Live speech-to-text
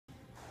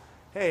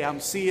Hey, I'm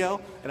CEO,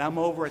 and I'm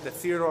over at the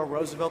Theodore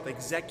Roosevelt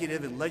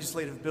Executive and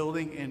Legislative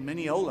Building in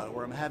Mineola,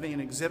 where I'm having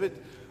an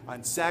exhibit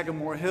on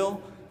Sagamore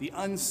Hill, the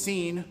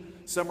unseen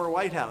summer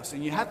White House.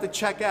 And you have to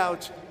check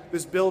out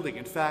this building.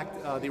 In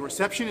fact, the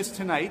reception is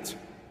tonight,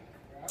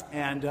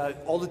 and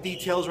all the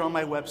details are on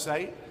my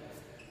website.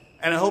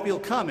 And I hope you'll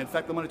come. In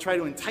fact, I'm going to try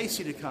to entice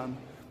you to come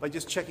by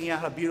just checking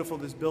out how beautiful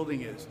this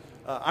building is.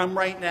 I'm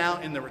right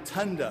now in the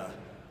rotunda,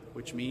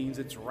 which means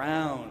it's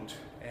round.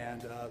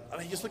 And I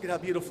mean, just look at how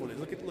beautiful it is.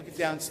 Look at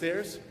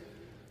downstairs.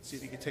 See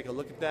if you can take a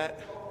look at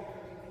that.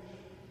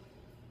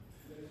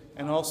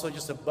 And also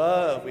just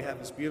above, we have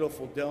this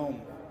beautiful dome.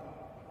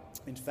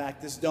 In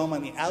fact, this dome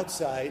on the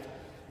outside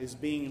is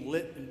being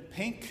lit in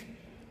pink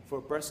for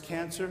Breast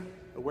Cancer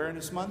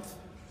Awareness Month.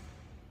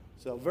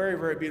 So very,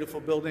 very beautiful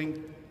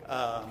building.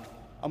 I'm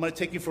going to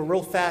take you for a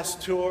real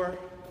fast tour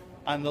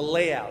on the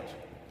layout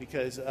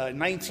because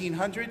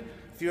 1900,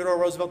 Theodore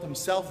Roosevelt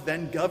himself,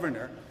 then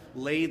governor,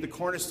 laid the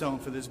cornerstone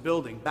for this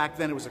building. Back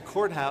then it was a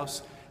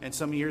courthouse, and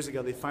some years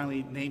ago they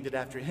finally named it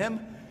after him,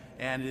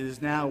 and it is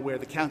now where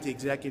the county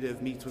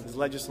executive meets with his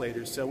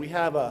legislators. So we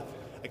have a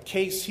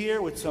case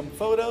here with some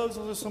photos.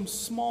 Those are some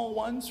small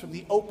ones from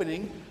the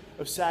opening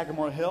of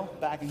Sagamore Hill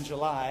back in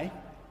July.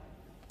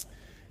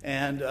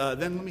 And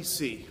then let me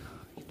see.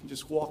 You can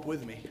just walk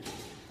with me.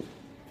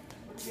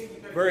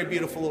 Very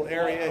beautiful little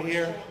area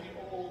here.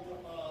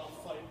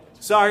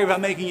 Sorry about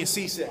making you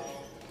seasick.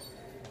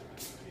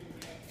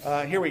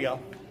 Here we go.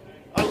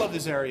 I love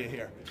this area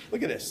here.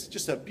 Look at this.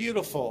 Just a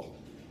beautiful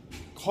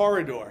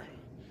corridor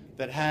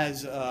that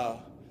has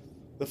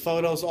the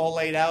photos all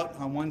laid out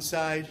on one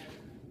side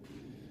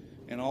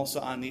and also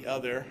on the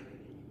other.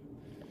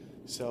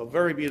 So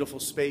very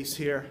beautiful space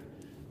here.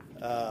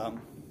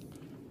 I'm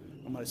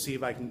going to see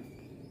if I can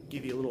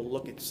give you a little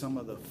look at some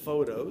of the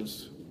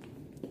photos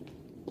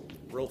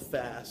real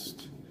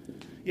fast.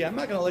 Yeah, I'm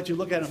not going to let you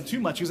look at them too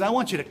much because I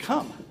want you to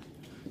come.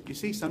 You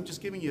see, so I'm just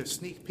giving you a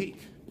sneak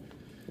peek.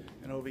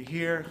 And over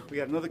here, we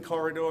got another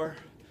corridor.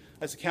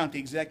 That's the county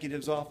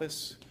executive's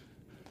office.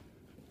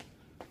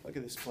 Look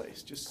at this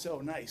place, just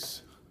so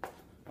nice.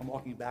 I'm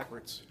walking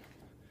backwards.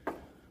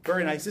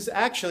 Very nice. This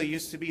actually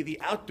used to be the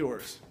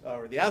outdoors,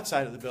 or the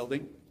outside of the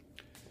building.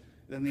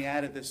 Then they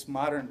added this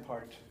modern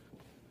part,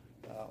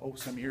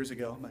 some years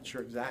ago. I'm not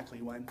sure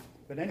exactly when.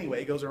 But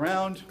anyway, it goes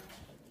around.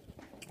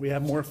 We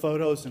have more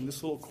photos in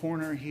this little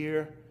corner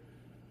here.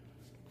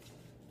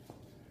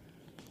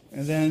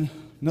 And then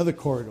another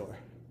corridor.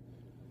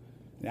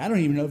 I don't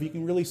even know if you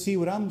can really see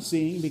what I'm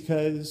seeing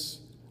because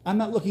I'm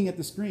not looking at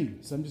the screen,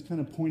 so I'm just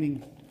kind of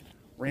pointing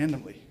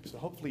randomly. So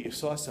hopefully you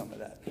saw some of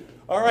that.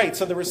 All right,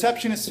 so the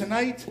reception is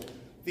tonight.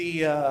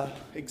 The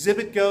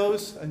exhibit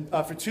goes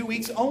for 2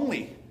 weeks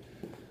only.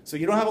 So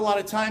you don't have a lot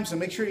of time, so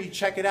make sure you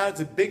check it out. It's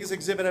the biggest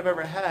exhibit I've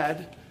ever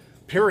had,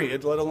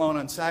 period, let alone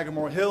on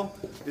Sagamore Hill.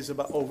 There's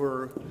about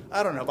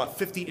about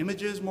 50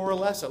 images, more or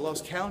less. I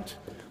lost count.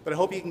 But I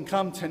hope you can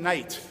come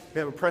tonight. We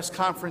have a press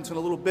conference in a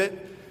little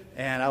bit,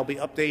 and I'll be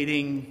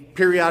updating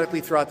periodically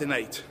throughout the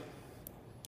night.